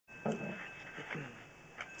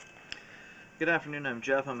Good afternoon, I'm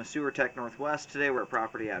Jeff. I'm a sewer tech Northwest. Today we're at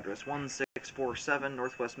property address 1647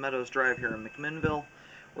 Northwest Meadows Drive here in McMinnville.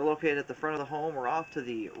 We're located at the front of the home. We're off to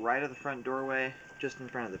the right of the front doorway, just in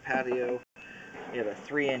front of the patio. We have a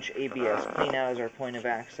 3-inch ABS cleanout as our point of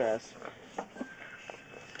access.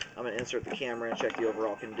 I'm going to insert the camera and check the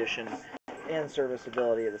overall condition and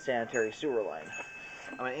serviceability of the sanitary sewer line.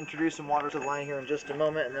 I'm going to introduce some water to the line here in just a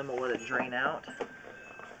moment, and then we'll let it drain out.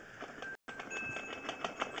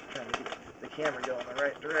 Trying to get the camera going in the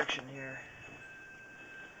right direction here.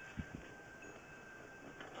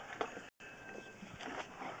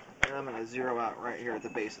 And I'm going to zero out right here at the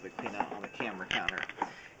base of the cleanout on the camera counter.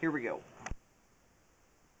 Here we go.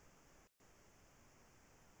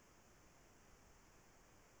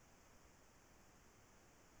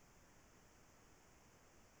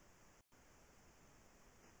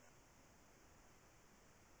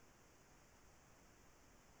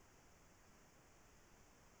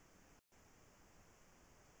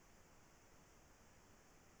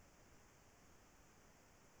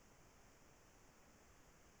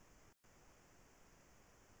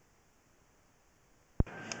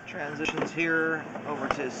 Transitions here over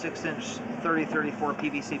to 6-inch 3034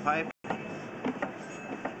 PVC pipe.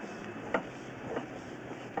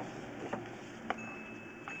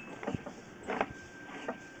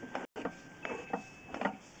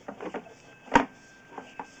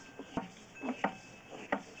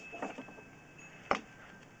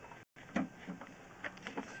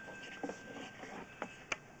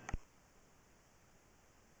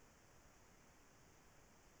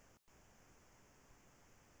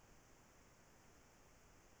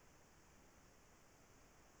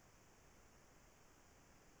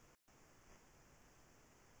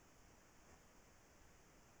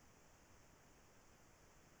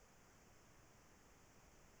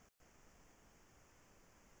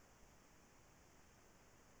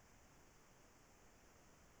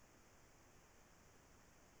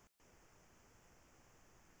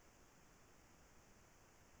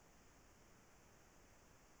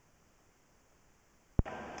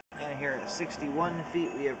 And here at 61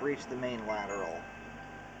 feet, we have reached the main lateral.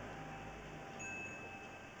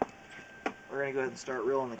 We're going to go ahead and start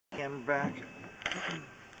reeling the camera back.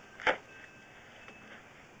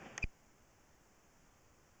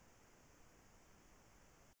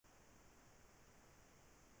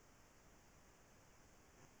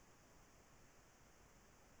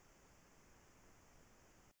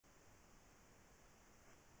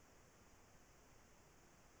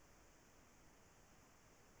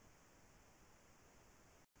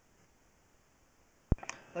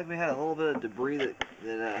 Like we had a little bit of debris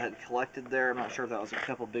that had collected there. I'm not sure if that was a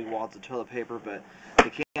couple big wads of toilet paper, but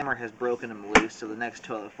the camera has broken them loose, so the next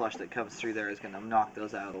toilet flush that comes through there is going to knock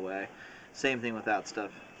those out of the way. Same thing with that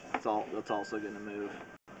stuff. That's also going to move.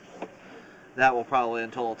 That will probably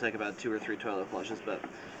in total take about 2 or 3 toilet flushes, but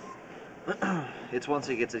it's once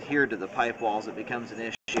it gets adhered to the pipe walls, it becomes an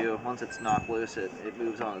issue. Once it's knocked loose, it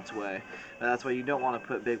moves on its way. But that's why you don't want to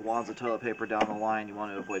put big wads of toilet paper down the line. You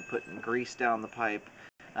want to avoid putting grease down the pipe,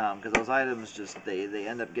 because those items they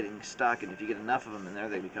end up getting stuck, and if you get enough of them in there,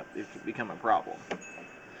 they become a problem.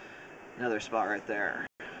 Another spot right there.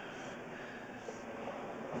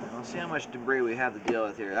 We'll see how much debris we have to deal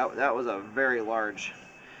with here. That was a very large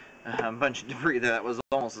bunch of debris that was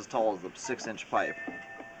almost as tall as the 6-inch pipe.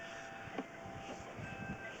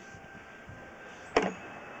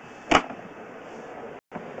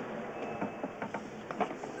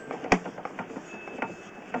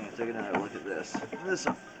 Take another look at this.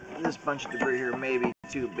 This bunch of debris here may be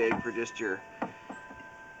too big for just your...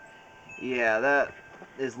 Yeah, that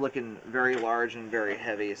is looking very large and very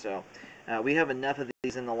heavy, so we have enough of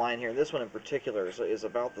these in the line here. This one in particular is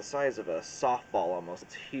about the size of a softball almost.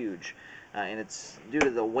 It's huge, and it's due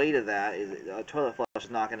to the weight of that, a toilet flush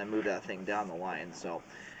is not going to move that thing down the line. So,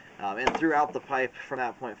 and throughout the pipe from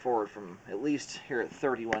that point forward, from at least here at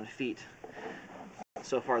 31 feet,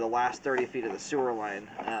 so far the last 30 feet of the sewer line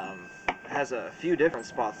has a few different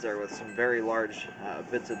spots there with some very large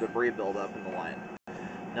bits of debris buildup in the line.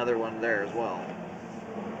 Another one there as well.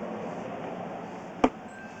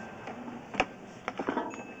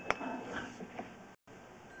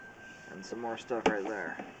 And some more stuff right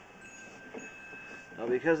there. Now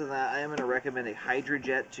because of that, I am going to recommend a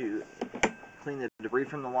Hydrojet to clean the debris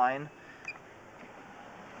from the line.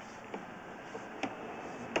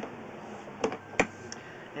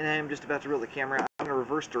 And I am just about to reel the camera out. I'm going to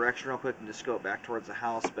reverse direction real quick and just go back towards the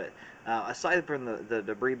house, but aside from the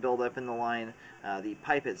debris buildup in the line, the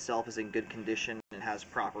pipe itself is in good condition and has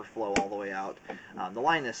proper flow all the way out. The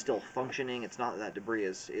line is still functioning. It's not that debris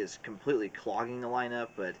is completely clogging the line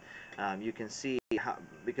up, but you can see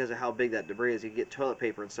because of how big that debris is, you get toilet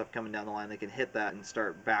paper and stuff coming down the line, they can hit that and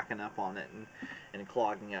start backing up on it and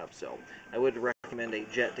clogging up. So I would recommend a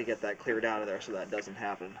jet to get that cleared out of there so that doesn't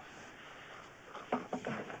happen.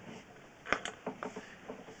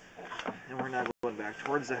 And we're now going back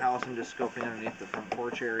towards the house and just scoping underneath the front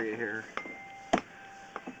porch area here.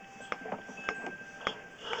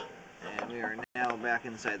 And we are now back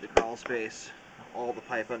inside the crawl space. All the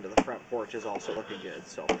pipe under the front porch is also looking good.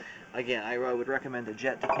 So again, I would recommend a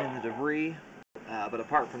jet to clean the debris. But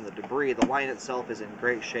apart from the debris, the line itself is in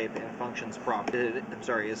great shape and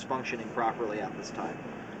is functioning properly at this time.